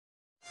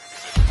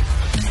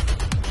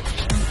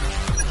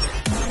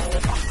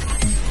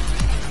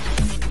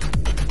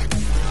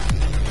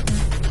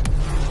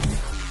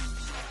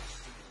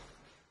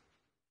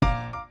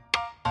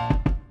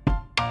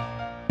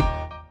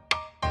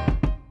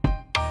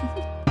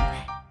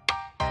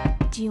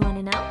Do you want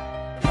to know?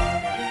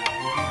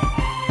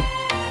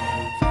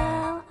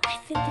 Well,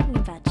 I've been thinking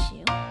about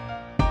you,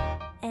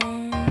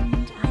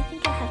 and I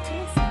think I have to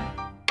listen,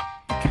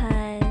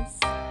 because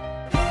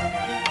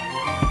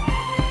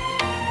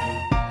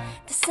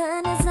the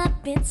sun is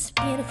up, it's a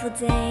beautiful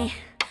day.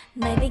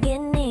 My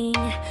beginning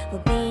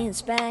will be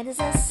as bright as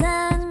the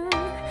sun.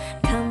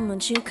 Come,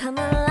 won't you come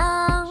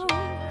along?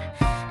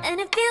 And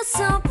it feels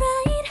so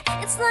bright,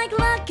 it's like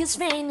luck is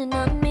raining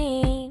on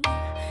me.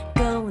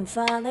 Go and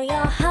follow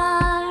your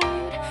heart,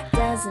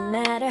 doesn't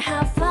matter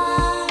how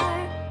far.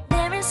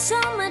 There is so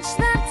much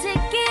love to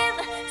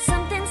give,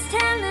 something's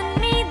telling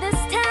me this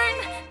time.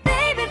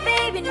 Baby,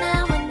 baby,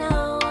 now I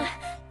know.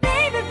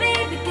 Baby,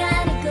 baby,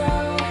 gotta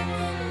go.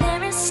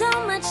 There is so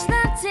much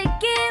love to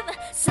give,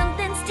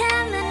 something's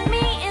telling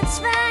me it's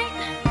right.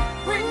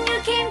 When you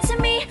came to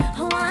me,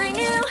 oh, I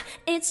knew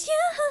it's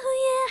you,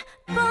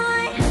 yeah,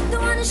 boy. The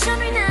one to show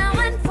me now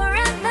and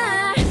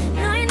forever.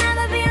 No, you'll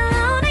never be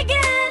alone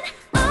again.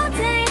 All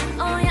day,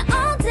 oh yeah,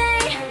 all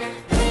day.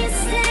 Please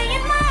stay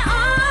in my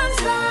arms,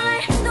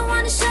 boy. The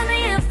one to show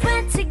me if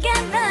we're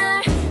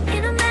together.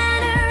 It don't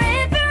matter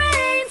if it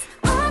rains.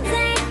 All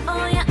day,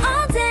 oh yeah,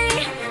 all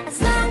day. As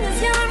long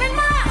as you're in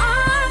my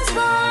arms,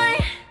 boy.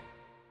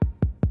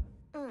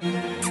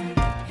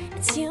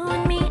 It's you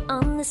and me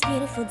on this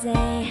beautiful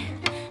day,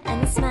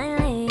 and it's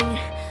smiling,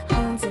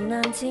 holding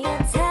on to you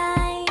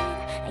tight.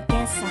 I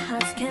guess our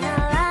hearts can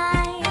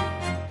align,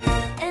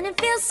 and it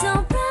feels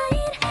so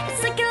bright.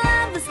 It's like your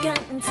love has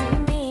gotten to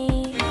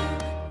me.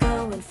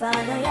 Go and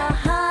follow your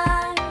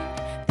heart,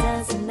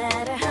 doesn't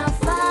matter how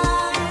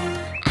far.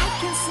 I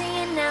can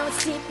see it now,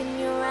 it's deep in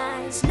your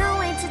eyes. No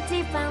way to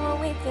define what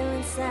we feel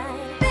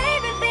inside.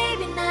 Baby,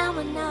 baby, now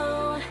I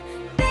know.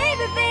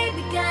 Baby,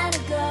 baby, gotta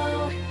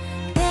go.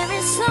 There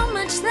is so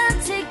much love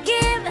to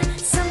give,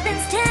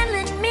 something's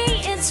telling me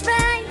it's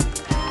right.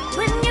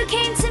 When you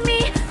came to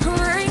me, oh,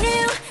 I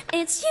knew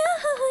it's you,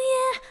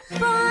 yeah,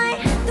 boy.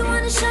 The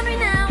one to show me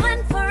now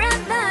and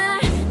forever.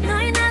 No,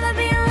 you'll never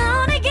be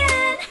alone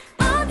again.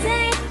 All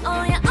day,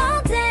 oh yeah,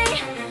 all day.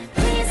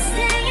 Please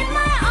stay in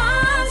my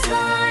arms,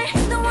 boy.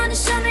 The one to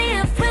show me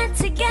if we're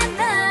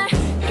together.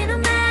 It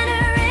don't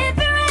matter if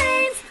it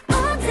rains.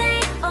 All day,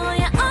 oh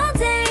yeah, all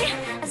day.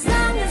 As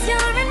long as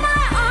you're in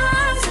my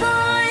arms,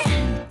 boy.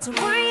 Don't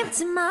worry of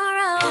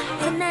tomorrow,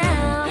 for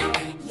now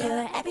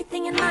you're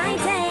everything in my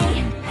day.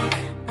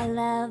 I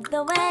love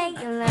the way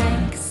you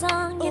like a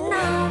song, you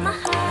know my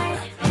heart.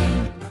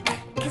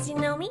 Cause you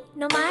know me,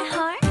 know my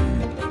heart.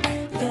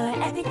 You're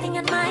everything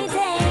in my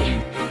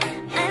day.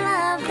 I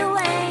love the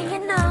way you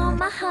know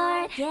my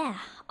heart. Yeah,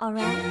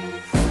 alright.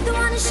 The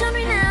one to show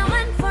me now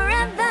and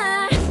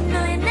forever.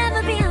 No, you'll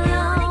never be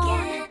alone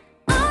again.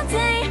 All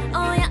day,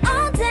 oh yeah,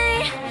 all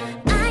day.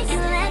 I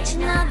can let you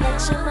know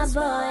that you're my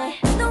boy.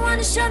 The one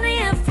to show me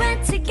if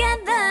we're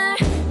together.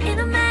 It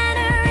don't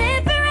matter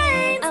if it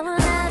rains. I will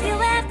love you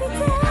every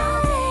day.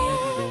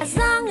 As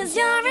long as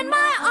you're in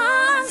my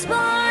arms,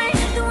 boy.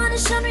 The one to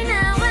show me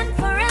now and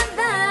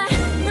forever.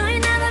 No,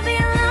 you'll never be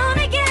alone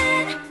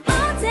again.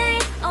 All day,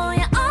 oh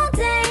yeah, all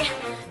day.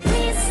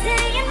 Please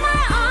stay in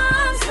my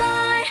arms,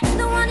 boy.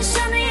 The one to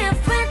show me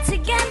if we're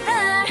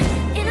together.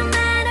 It don't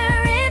matter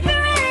if it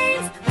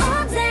rains.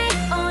 All day,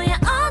 oh yeah,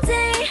 all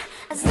day.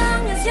 As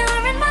long as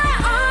you're in my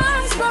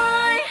arms,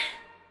 boy.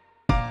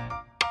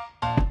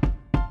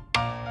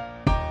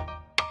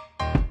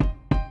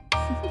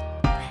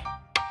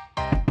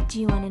 Do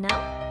you want to know?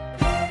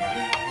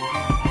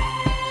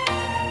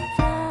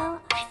 Well,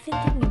 I've been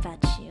thinking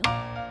about you,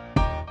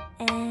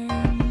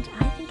 and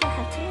I think I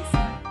have to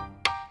listen,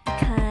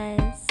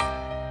 because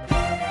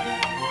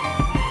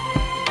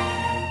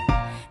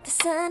the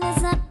sun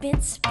is up,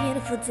 it's a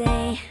beautiful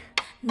day.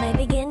 My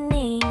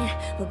beginning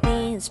will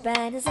be as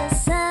bright as the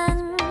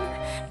sun.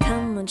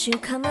 Come, won't you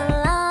come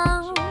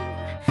along?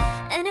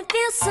 And it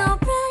feels so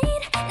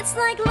bright, it's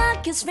like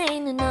luck is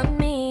raining on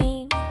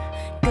me.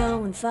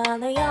 Go and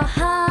follow your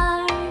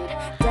heart,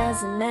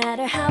 doesn't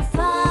matter how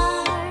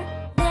far.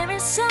 There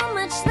is so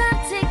much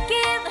love to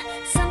give,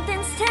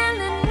 something's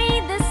telling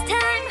me this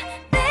time.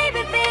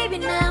 Baby, baby,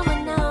 now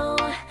I know.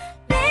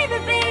 Baby,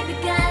 baby,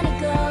 gotta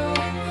go.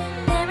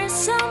 There is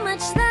so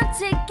much love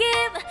to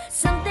give,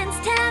 something's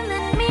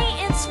telling me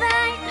it's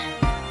right.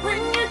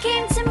 When you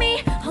came to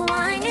me, oh,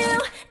 I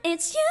knew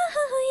it's you,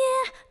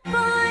 yeah,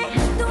 boy.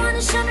 The one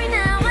to show me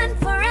now and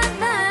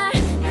forever.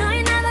 No,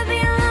 you'll never be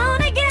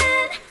alone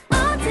again.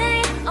 All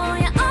day, oh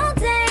yeah, all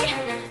day.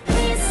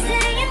 Please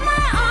stay in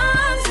my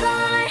arms,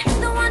 boy.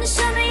 The one to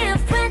show me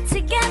if we're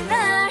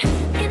together.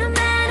 It don't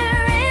matter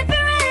if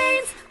it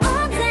rains.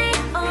 All day,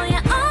 oh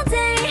yeah, all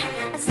day.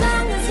 As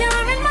long as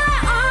you're in my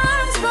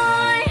arms,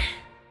 boy.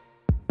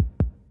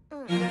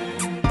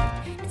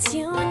 It's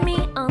you and me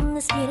on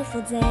this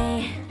beautiful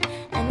day,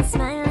 and it's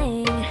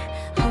smiling,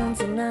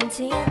 holding on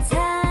to you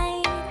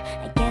tight.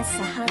 I guess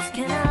our hearts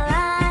can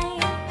align.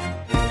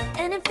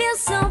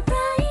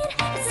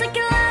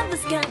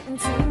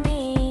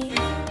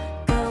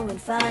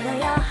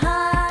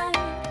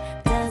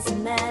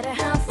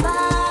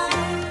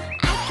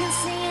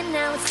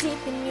 what's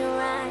deep in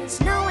your eyes.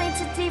 No way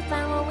to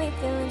define what we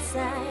feel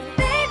inside.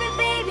 Baby,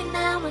 baby,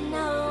 now I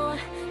know.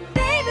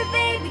 Baby,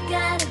 baby,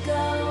 gotta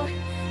go.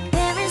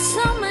 There is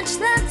so much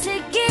love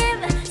to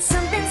give.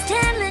 Something's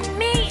telling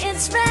me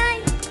it's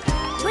right.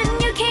 When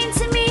you came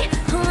to me,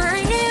 oh,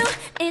 I knew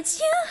it's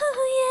you,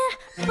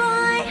 yeah,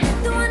 boy.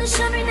 The one who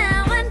showed me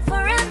now and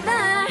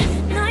forever.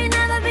 No, you'll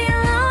never be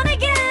alone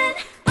again.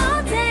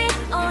 All day,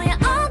 oh yeah,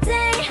 all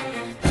day.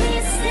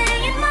 Please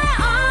stay in my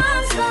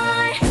arms,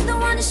 boy. The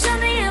one who showed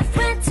me if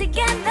we're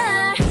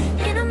together.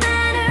 It don't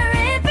matter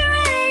if it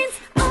rains.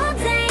 All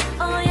day,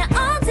 oh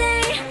yeah, all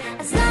day.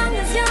 As long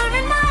as you're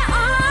in my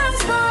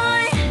arms,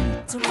 boy.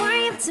 Don't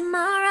worry of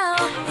tomorrow.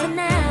 For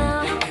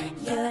now,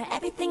 you're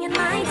everything in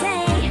my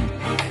day.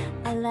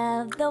 I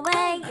love the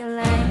way you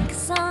like a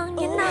song,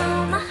 you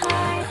know my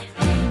heart.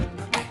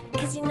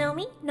 Cause you know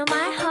me, know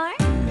my heart.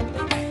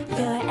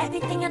 You're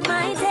everything in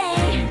my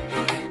day.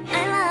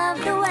 I love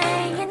the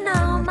way you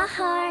know my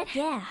heart.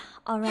 Yeah,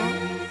 alright.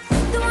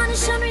 The one who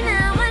showed me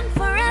now and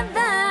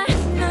forever.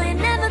 No, you'll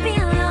never be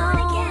alone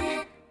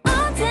again.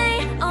 All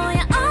day, oh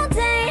yeah, all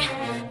day.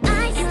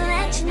 I can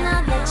let you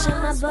know that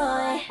you're my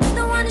boy.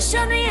 The one who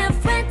showed me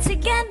if we're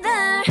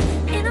together.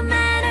 It don't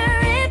matter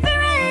if it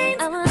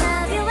rains. I will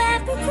love you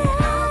every day.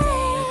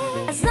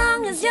 As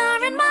long as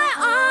you're in my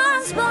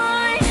arms,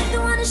 boy. The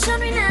one who showed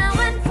me now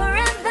and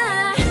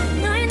forever.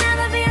 No, you'll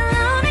never be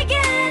alone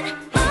again.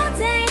 All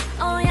day,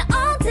 oh yeah,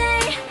 all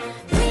day.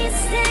 Please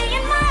stay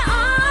in my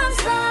arms,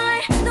 boy.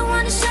 The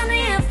one who showed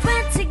me if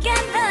we're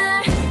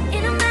together.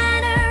 It don't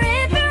matter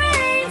if it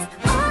rains.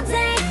 All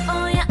day,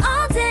 oh yeah,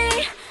 all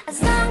day. As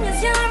long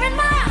as you're in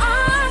my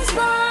arms,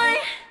 boy.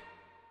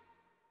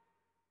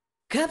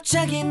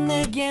 갑자기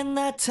내게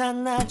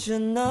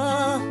나타나준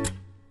너.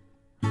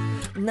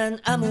 난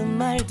아무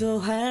말도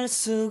할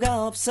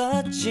수가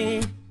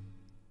없었지.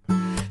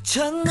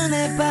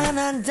 첫눈에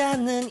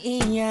반한다는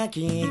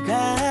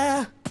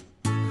이야기가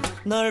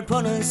널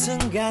보는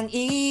순간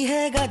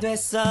이해가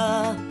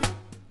됐어.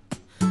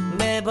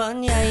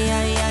 매번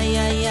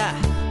야야야야야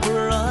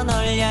불러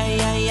널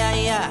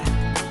야야야야.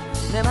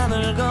 내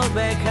맘을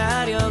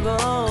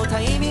고백하려고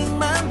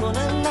타이밍만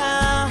보는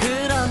나.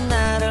 그런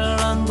나를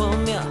넌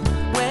보며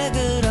왜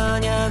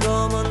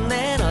그러냐고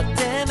묻네. 너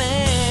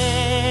때문에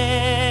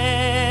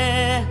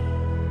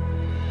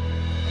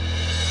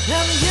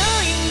I'm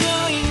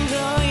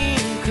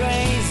going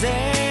crazy.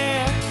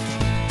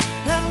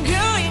 I'm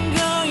going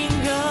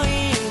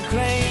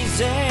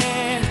crazy.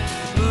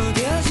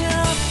 무뎌져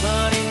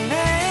버린 내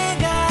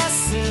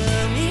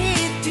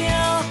가슴이 뛰어.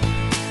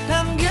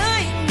 I'm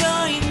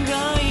going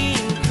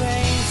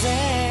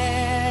crazy,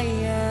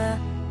 yeah.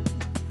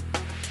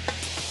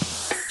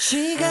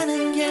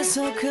 시간은 계속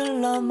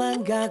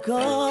흘러만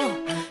가고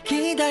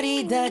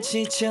기다리다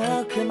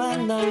지쳐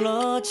그만 널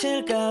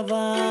놓칠까봐.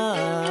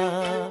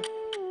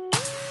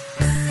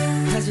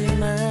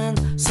 하지만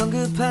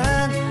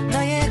성급한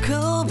나의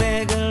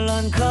고백을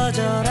넌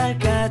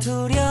거절할까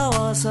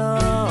두려워서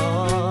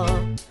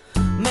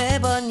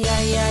매번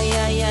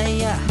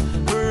야야야야야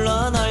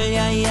불러 널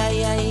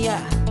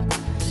야야야야.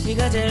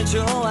 네가 제일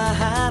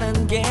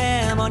좋아하는 게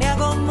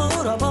뭐냐고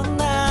물어본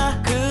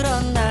나.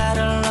 그런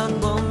나를 넌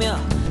보며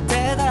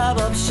대답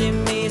없이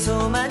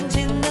미소만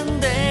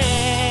짓는데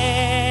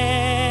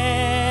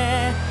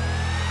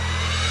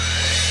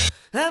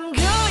I'm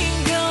going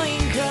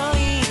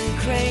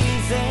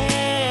crazy.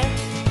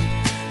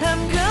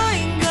 I'm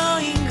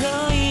going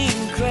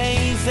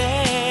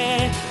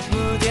crazy.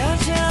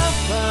 무뎌져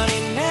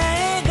버린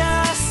내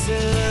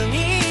가슴이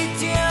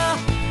뛰어.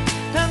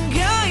 I'm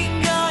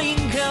going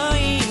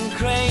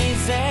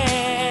crazy,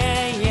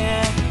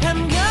 yeah.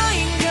 I'm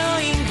going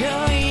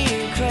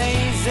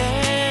crazy.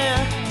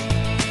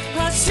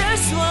 어쩔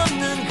수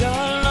없는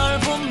걸 널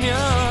보면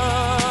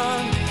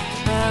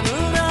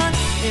아무런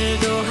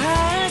일도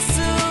할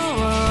수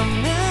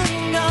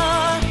없는 걸.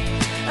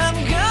 I'm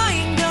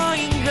going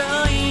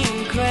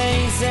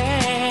crazy.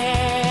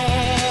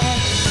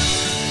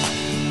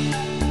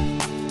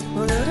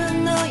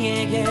 오늘은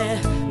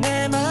너에게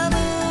내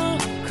맘을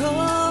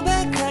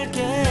고백할게.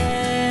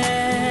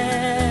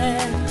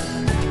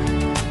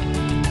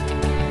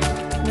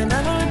 내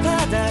맘을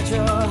받아줘.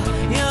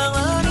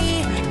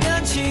 영원히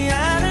변치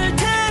않을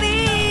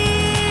테니.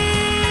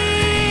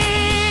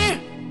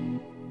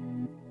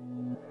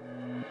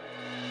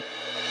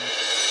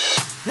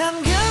 I'm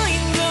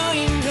going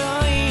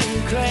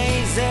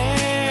crazy.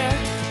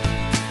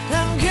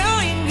 I'm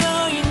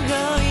going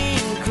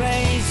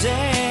crazy.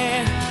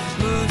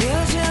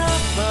 무뎌져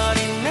버린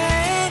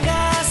내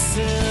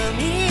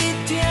가슴이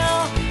뛰어.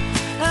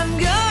 I'm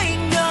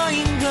going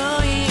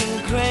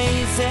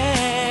crazy,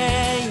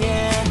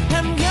 yeah.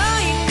 I'm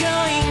going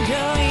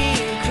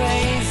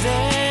crazy.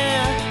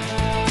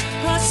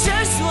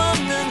 어쩔 수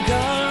없는 걸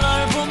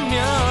널 보면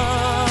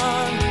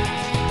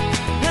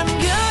I'm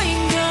going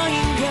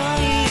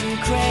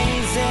crazy.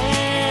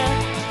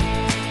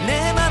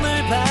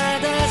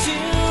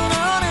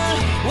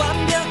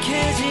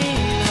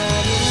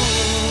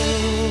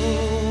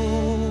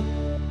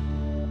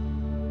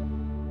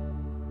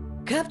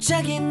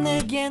 갑자기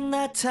내게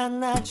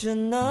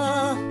나타나준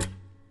너,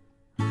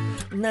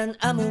 난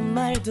아무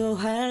말도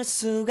할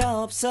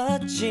수가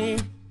없었지.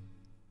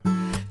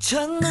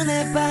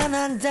 첫눈에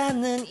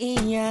반한다는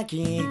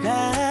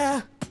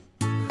이야기가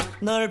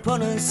널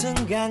보는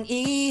순간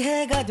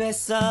이해가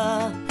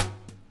됐어.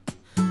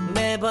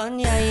 매번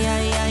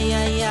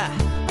야야야야야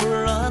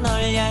불러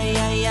널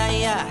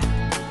야야야야,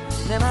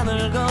 내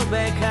맘을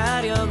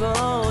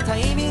고백하려고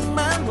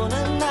타이밍만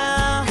보는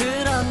나.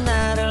 그런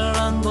나를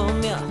넌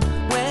보며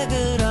왜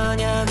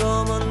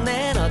그러냐고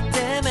묻네. 너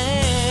때문에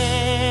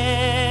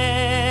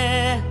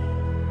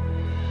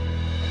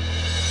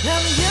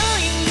I'm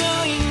going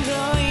going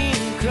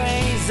going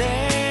crazy.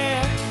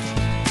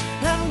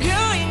 I'm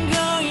going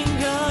going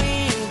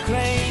going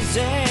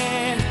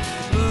crazy.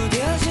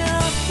 무뎌져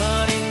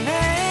버린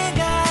내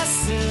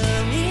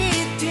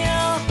가슴이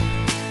뛰어.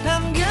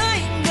 I'm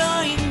going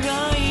going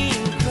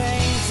going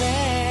crazy,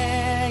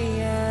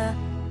 yeah.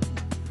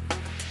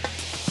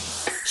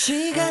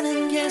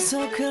 시간은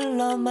계속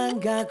흘러만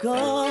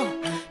가고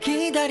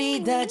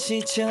기다리다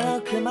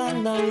지쳐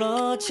그만 널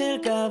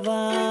놓칠까봐.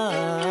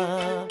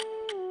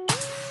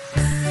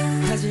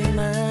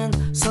 하지만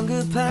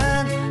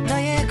성급한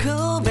나의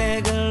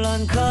고백을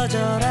넌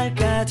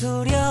거절할까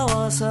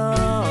두려워서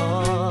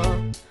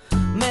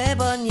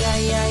매번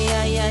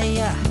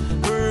야야야야야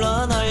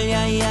불러 널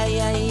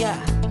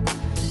야야야야,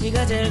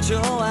 네가 제일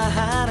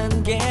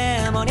좋아하는 게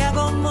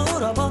뭐냐고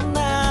물어본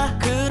나.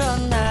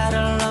 그런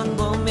나를 넌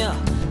보며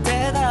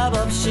대답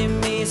없이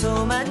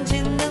미소만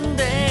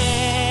짓는데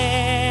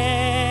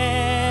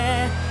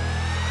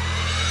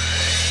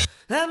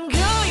I'm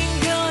going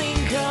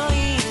going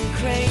going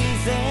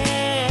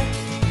crazy.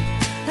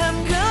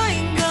 I'm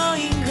going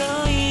going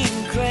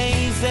going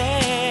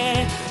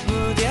crazy.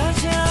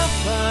 무뎌져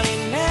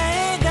버린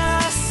내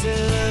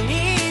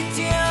가슴이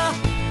뛰어.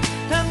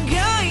 I'm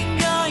going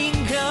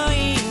going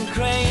going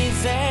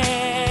crazy,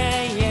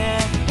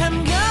 yeah.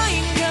 I'm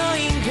going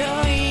going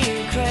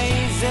going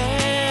crazy.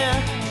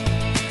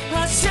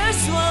 어쩔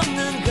수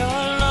없는 걸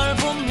널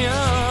보면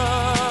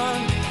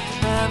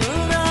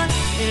아무런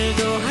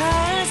일도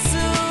할 수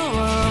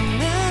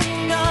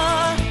없는 걸.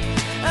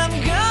 I'm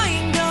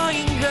going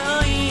going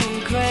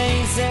going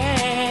crazy.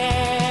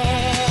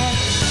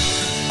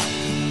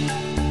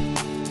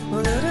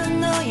 오늘은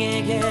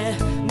너에게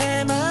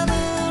내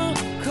맘을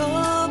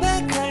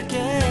고백할게.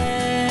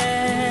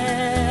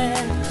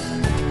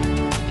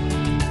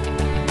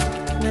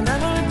 내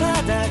맘을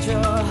받아줘.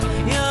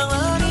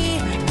 영원히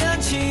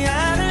변치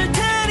않을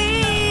테니.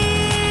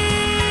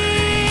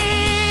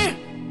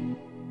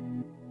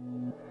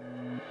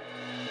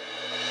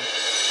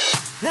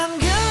 I'm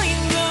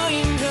going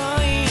going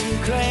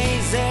going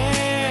crazy.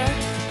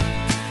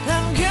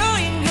 I'm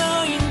going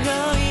going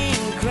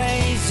going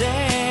crazy.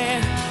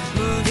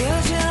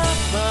 무뎌져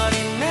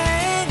버린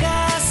내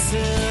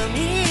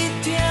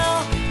가슴이 뛰어.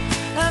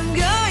 I'm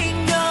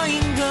going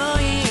going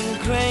going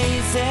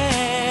crazy,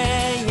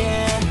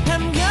 yeah.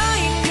 I'm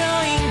going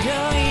going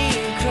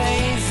going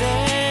crazy.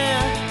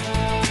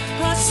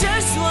 어쩔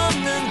수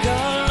없는 걸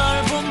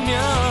널 보면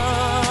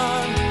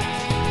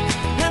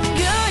I'm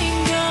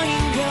going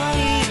going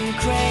going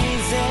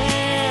crazy.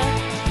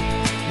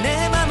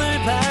 내 맘을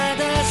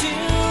받아준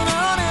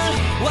오늘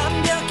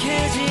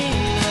완벽해진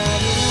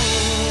하루.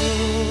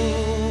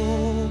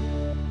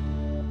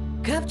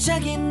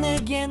 갑자기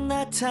내게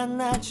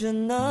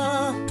나타나준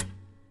너,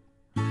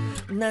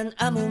 난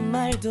아무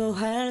말도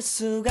할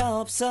수가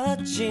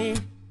없었지.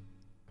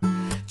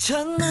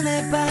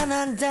 첫눈에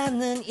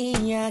반한다는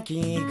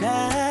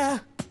이야기가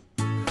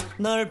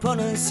널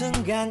보는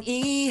순간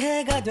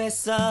이해가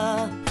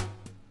됐어.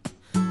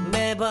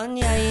 매번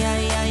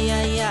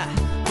야야야야야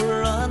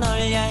불러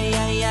널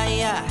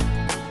야야야야,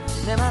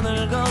 내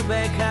맘을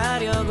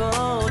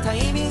고백하려고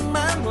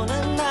타이밍만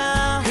보는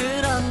나.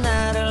 그런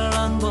나를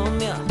넌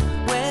보며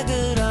왜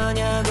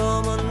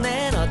그러냐고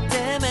묻네. 너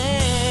때문에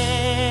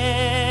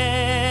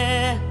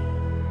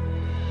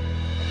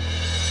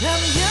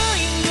I'm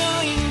going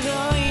going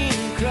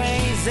going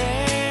crazy.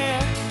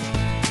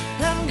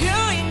 I'm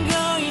going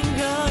going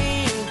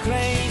going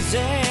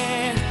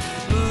crazy.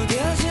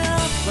 무뎌져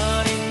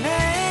버린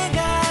내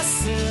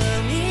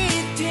가슴이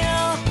뛰어.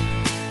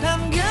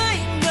 I'm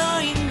going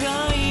going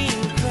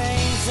going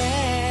crazy,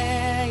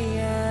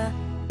 yeah.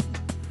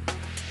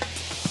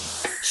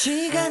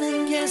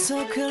 시간은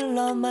계속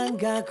흘러만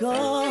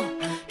가고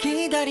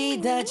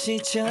기다리다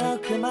지쳐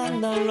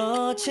그만 널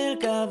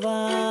놓칠까봐.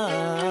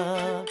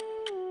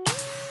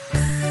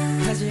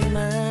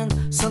 하지만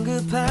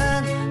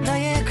성급한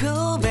나의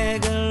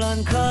고백을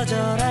넌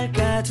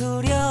거절할까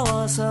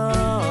두려워서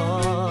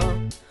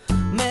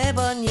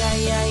매번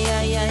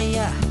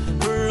야야야야야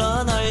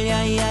불러 널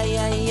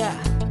야야야야,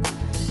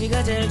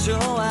 네가 제일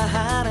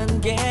좋아하는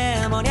게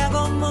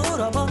뭐냐고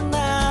물어본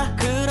나.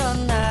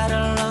 그런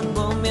나를 넌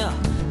보며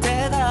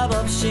대답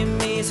없이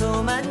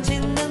미소만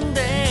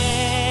짓는데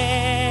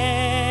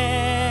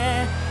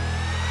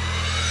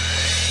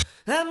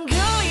I'm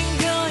going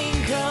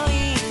going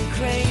going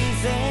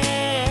crazy.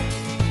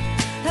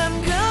 I'm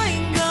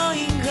going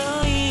going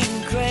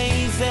going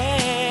crazy.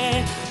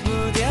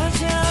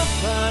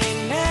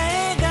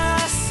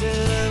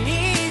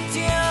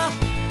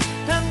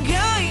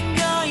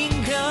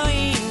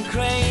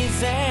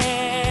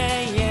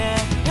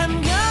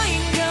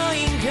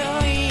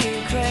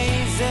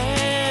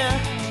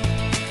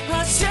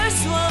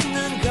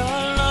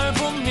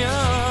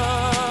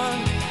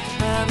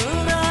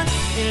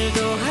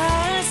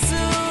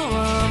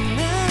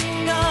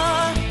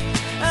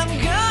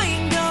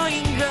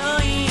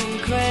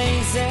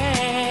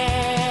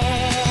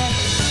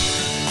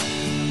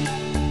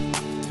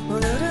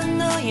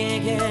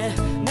 너에게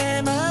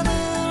내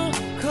맘을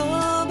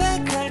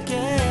고백할게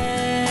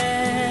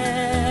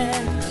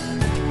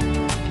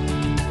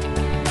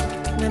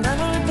내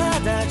맘을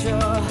받아줘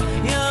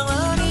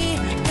영원히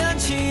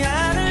변치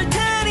않을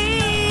테니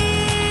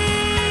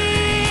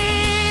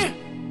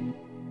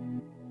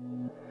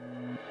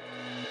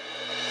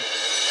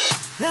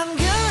I'm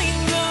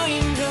going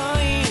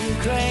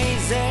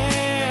crazy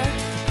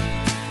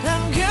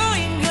I'm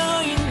going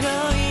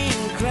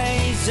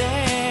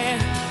crazy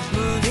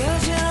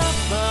무뎌져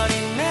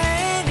버린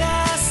내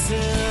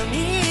가슴이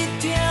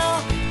뛰어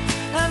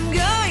I'm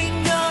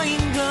going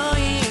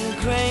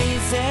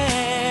crazy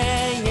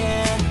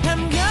yeah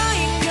I'm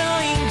going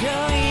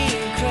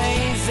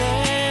crazy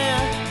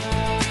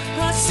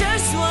어쩔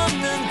수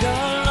없는 걸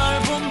널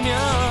보면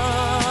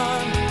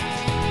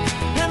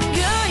I'm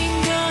going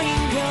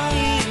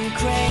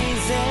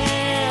crazy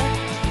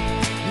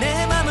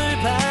내 맘을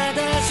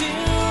받아준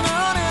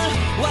오늘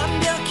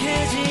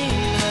완벽해진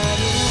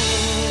하루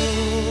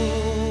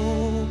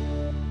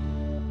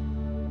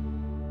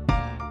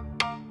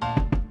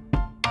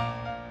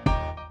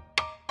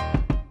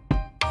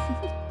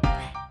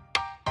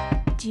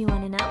Do you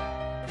want to know?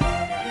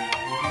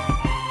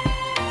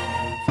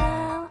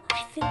 Well,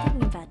 I've been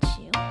thinking about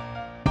you,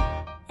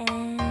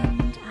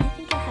 and I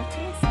think I have to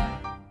listen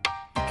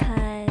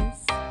because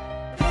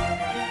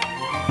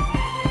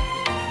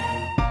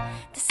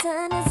the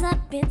sun is up,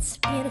 it's a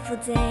beautiful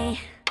day.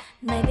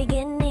 My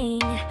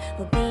beginning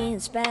will be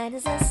as bright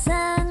as the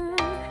sun.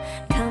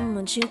 Come,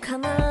 won't you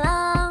come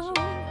along?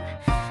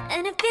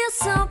 And it feels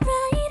so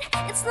bright,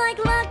 it's like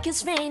luck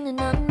is raining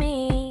on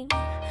me.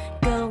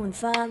 Go and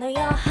follow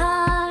your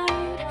heart,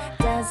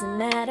 doesn't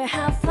matter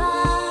how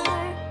far.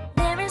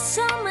 There is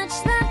so much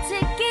love to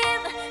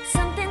give,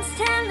 something's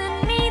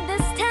telling me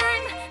this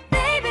time.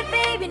 Baby,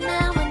 baby,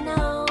 now I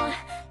know.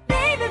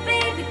 Baby,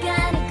 baby,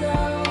 gotta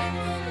go.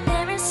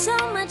 There is so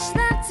much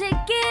love to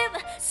give,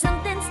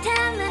 something's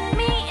telling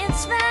me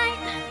it's right.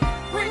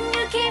 When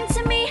you came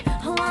to me,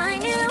 oh I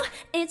knew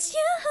it's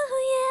you,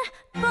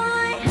 yeah,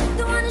 boy.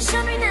 The one who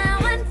showed me now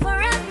and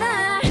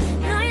forever.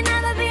 No, you'll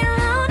never be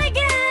alone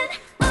again.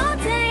 All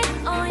day,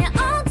 oh yeah,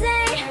 all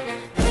day.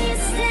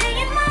 Please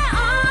stay in my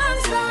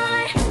arms,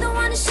 boy. The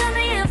one who showed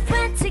me if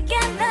we're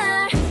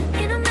together.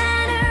 It don't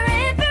matter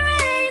if it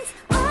rains.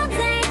 All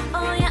day,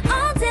 oh yeah,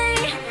 all day.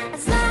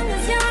 As long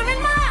as you're in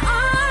my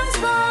arms,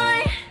 boy.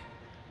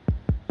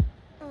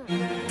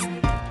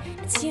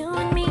 It's you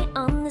and me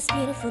on this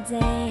beautiful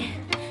day,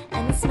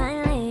 and it's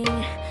smiling,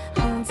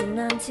 holding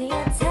on to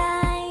you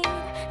tight.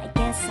 I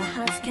guess our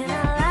hearts can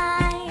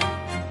align,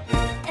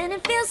 and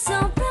it feels so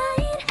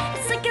bright.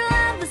 It's like your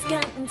love has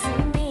gotten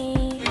to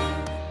me.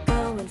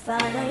 Go and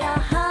follow your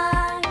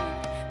heart,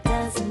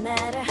 doesn't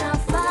matter how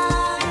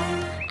far.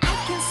 I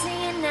can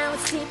see it now,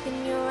 it's deep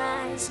in your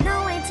eyes.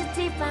 No way to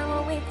define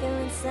what we feel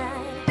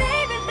inside.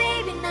 Baby,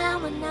 baby, now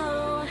I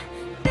know.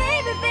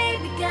 Baby,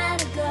 baby,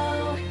 gotta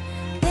go.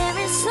 There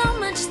is so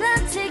much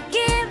love to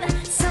give,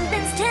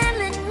 something's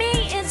telling me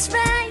it's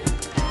right.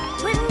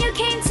 When you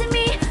came to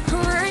me,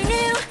 oh I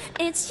knew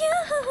it's you,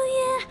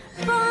 yeah,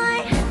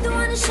 boy. The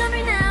one who showed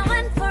me now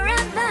and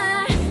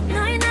forever.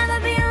 No, you'll never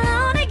be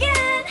alone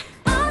again.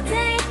 All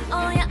day,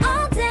 oh yeah,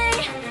 all day.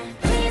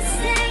 Please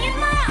stay in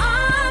my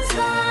arms,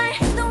 boy.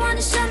 The one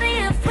who showed me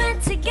if we're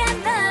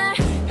together.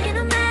 It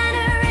don't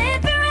matter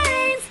if it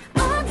rains.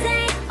 All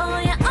day, oh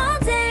yeah, all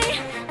day.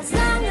 As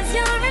long as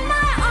you're in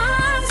my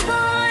arms,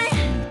 boy.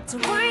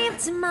 Don't worry of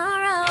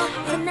tomorrow.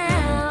 For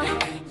now,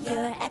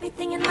 you're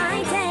everything in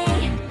my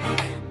day.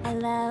 I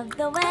love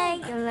the way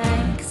you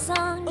like a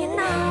song, you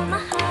know my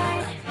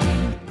heart.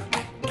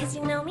 Cause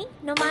you know me,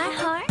 know my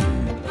heart.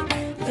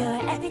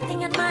 You're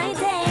everything in my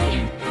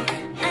day.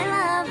 I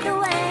love the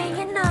way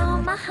you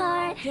know my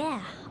heart.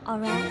 Yeah,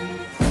 alright.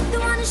 The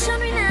one who showed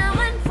me now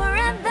and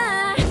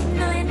forever.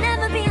 No, you'll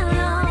never be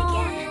alone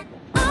again.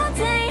 All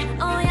day,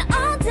 oh yeah,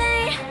 all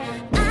day.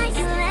 I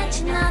can let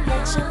you know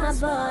that you're my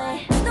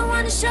boy. The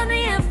one who showed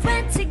me if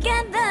we're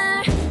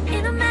together.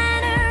 It don't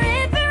matter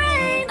if it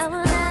rains. I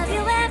will love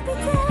you every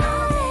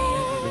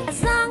day.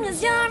 As long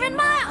as you're in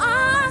my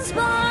arms,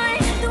 boy.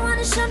 The one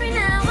who showed me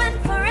now and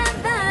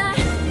forever.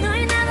 No,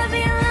 you'll never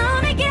be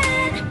alone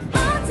again.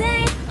 All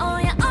day, oh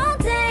yeah, all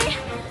day.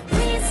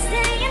 Please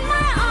stay in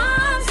my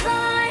arms,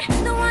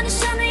 boy. The one who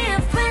showed me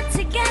if we're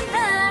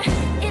together.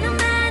 It don't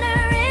matter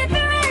if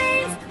it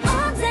rains.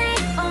 All day,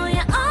 oh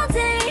yeah, all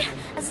day.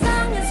 As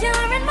long as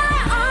you're in my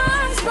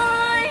arms,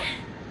 boy.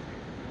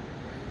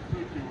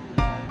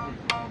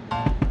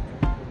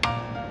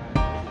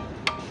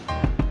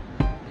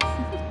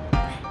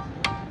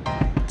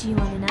 Do you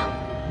want to know?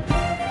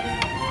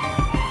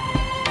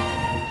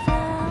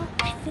 Well,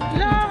 I think I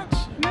La, touch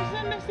you,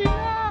 nasaan na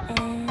sila?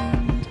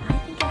 and I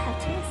think I have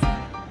to listen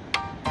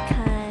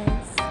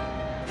because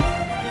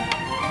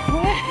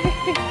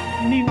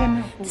Iniwan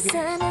ako, the guys.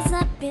 sun is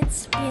up, it's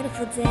a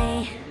beautiful day.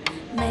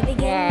 My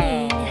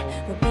beginning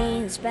will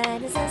be as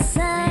bright as the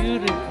sun.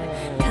 Beautiful.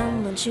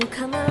 Come, won't you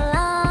come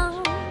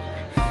along?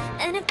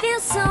 And it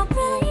feels so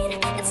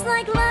bright, it's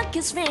like luck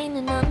is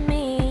raining on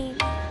me.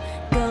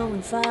 Go and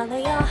and follow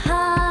your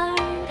heart.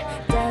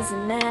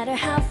 Doesn't matter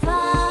how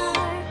far.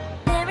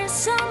 There is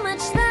so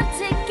much love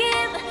to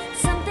give.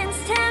 Something's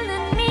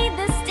telling me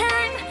this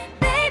time.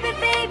 Baby,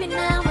 baby,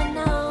 now I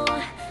know.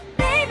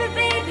 Baby,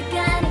 baby,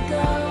 gotta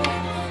go.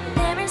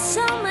 There is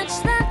so much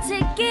love to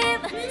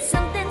give.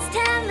 Something's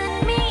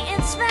telling me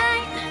it's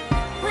right.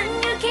 When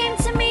you came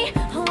to me,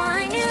 oh,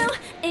 I knew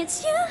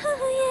it's you,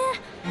 yeah,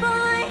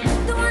 boy.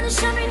 The one to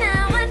show me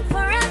now and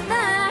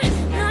forever.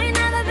 No, you'll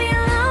never be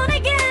alone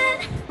again.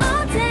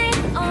 All day,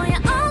 oh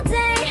yeah, all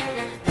day.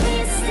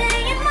 Please stay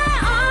in my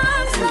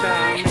arms,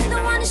 boy. The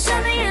one to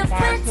show me if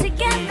we're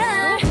together.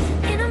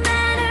 It don't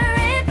matter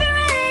if it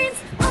rains.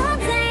 All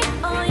day,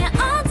 oh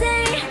yeah, all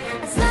day.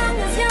 As long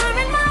as you're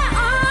in my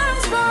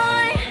arms,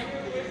 boy.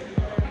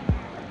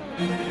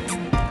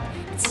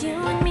 It's you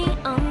and me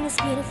on this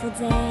beautiful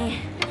day.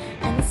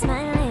 And it's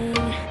smiling,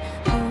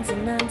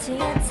 holding on to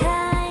your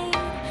tight.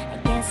 I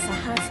guess our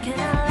hearts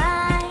cannot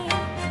lie.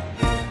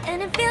 And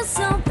it feels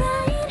so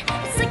bright.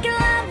 It's like your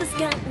love has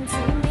gotten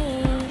to me.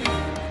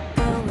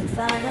 Go and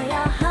follow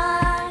your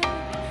heart.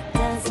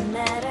 Doesn't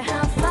matter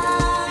how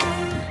far.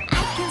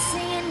 I can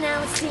see it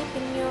now, it's deep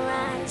in your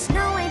eyes.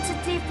 No way to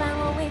define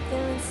what we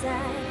feel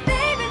inside.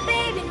 Baby,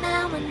 baby,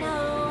 now I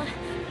know.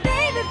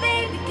 Baby,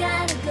 baby,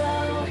 gotta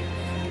go.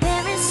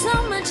 There is so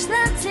much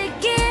love to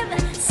give.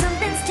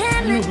 Something's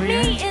telling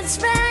me it's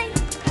right.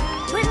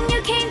 When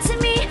you came to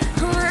me,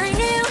 oh, I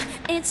knew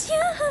it's you,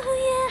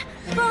 yeah,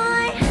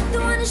 boy. The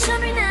one to show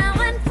me now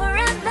and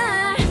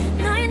forever.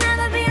 No, you'll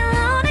never be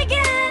alone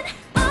again.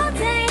 All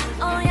day,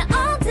 oh yeah,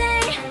 all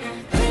day.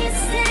 Please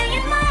stay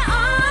in my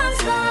arms,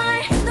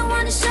 boy. The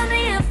one to show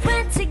me if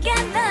we're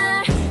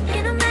together.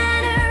 It don't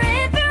matter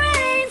if it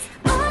rains.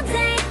 All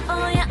day,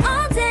 oh yeah,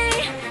 all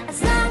day.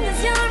 As long as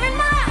you're in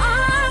my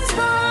arms,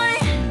 boy.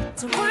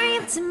 Don't worry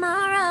of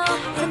tomorrow.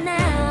 For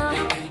now,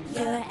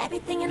 you're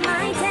everything in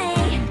my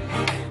day.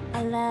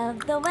 I love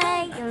the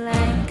way you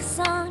like a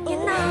song, you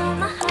know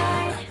my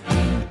heart.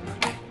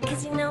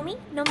 Cause you know me,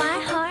 know my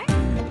heart.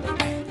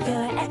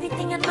 You're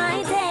everything in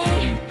my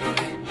day.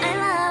 I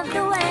love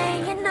the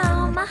way you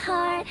know my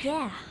heart.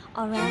 Yeah,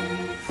 alright.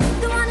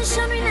 The one to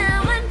show me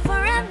now and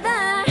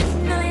forever.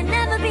 No, you'll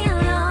never be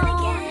alone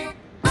again.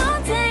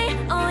 All day,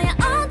 oh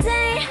yeah, all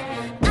day.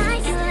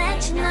 I can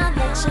let you know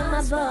that you're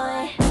my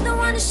boy. The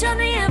one to show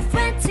me if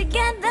we're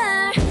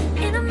together.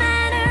 It don't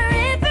matter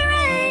if it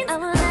rains. I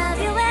will love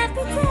you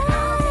every day.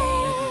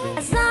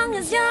 As long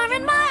as you're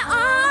in my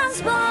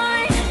arms,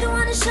 boy. The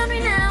one to show me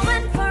now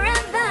and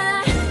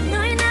forever.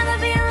 No, you'll never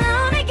be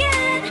alone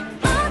again.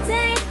 All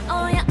day,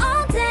 oh yeah,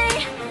 all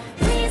day.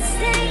 Please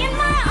stay in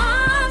my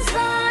arms,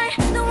 boy.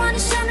 The one to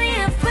show me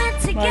if we're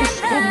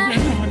together.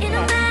 It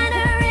don't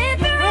matter if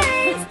it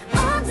rains.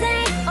 All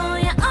day, oh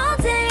yeah, all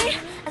day.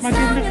 As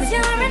long as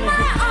you're in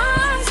my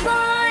arms,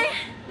 boy.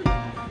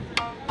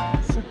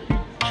 Sa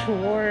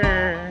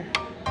picture.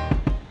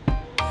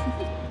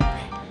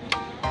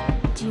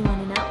 Do you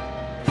wanna know?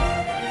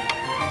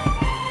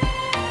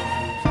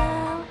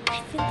 Well, I've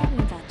been thinking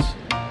about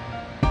you.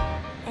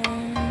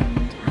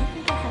 And I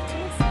think I have to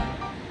listen.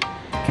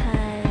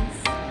 Because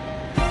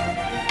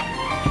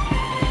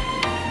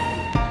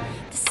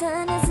the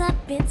sun is up,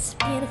 it's a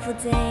beautiful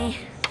day.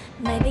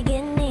 My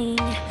beginning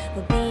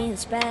will be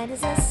as bright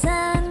as the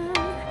sun.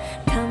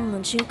 Come,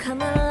 won't you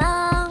come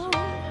along?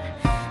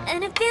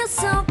 And it feels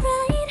so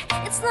bright,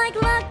 it's like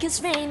luck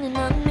is raining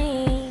on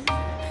me.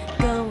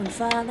 Go and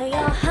follow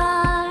your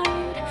heart.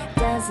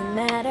 Doesn't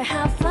matter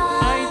how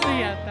far. Ah, ito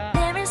yata.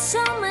 There is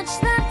so much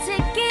love to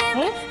give.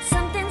 Huh?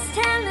 Something's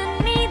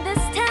telling me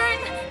this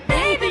time.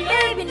 Baby,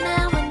 baby,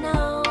 now I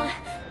know.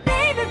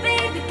 Baby,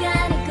 baby,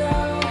 gotta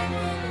go.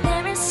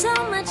 There is so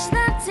much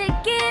love to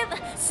give.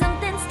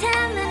 Something's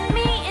telling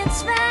me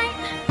it's right.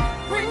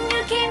 When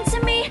you came to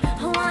me,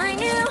 oh, I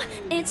knew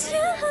it's you,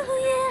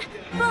 yeah,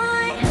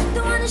 boy.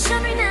 The one to show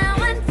me now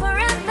and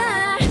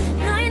forever.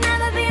 No, you'll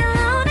never be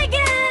alone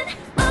again.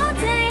 All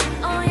day,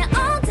 oh yeah,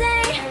 all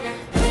day.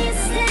 Please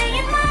stay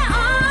in my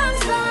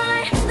arms,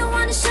 boy. The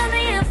one to show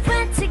me if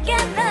we're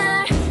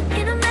together.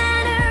 It don't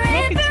matter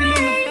if it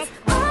rains.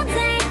 All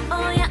day,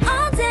 oh yeah,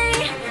 all day.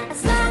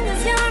 As long as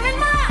you're in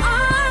my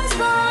arms,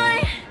 boy.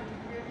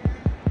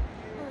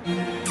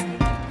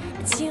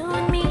 It's you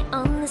and me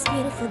on this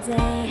beautiful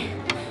day.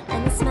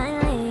 And it's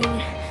smiling,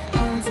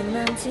 holding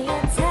on to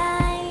your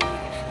tight.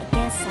 I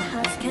guess our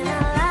hearts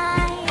cannot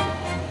lie.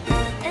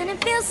 And it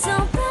feels so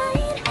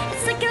bright.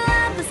 It's like your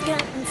love has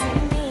gotten to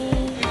me.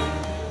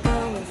 Go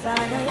and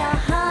follow your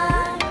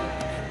heart.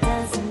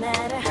 Doesn't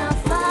matter how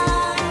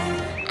far.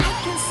 I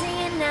can see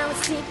it now,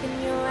 it's deep in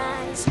your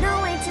eyes. No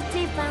way to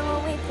define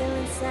what we feel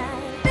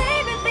inside.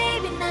 Baby,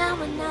 baby, now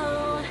I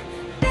know.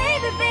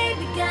 Baby,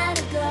 baby,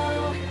 gotta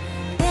go.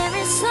 There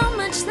is so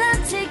much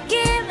love to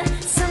give.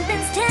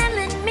 Something's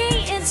telling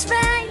me it's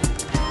right.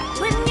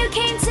 When you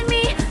came to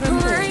me,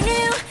 oh, I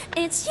knew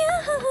it's you,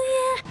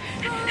 yeah.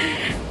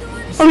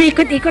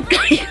 Umikot-ikot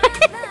kayo.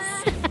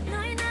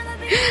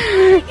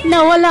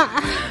 Nawala.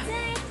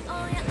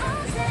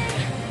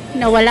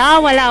 Nawala,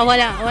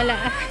 wala.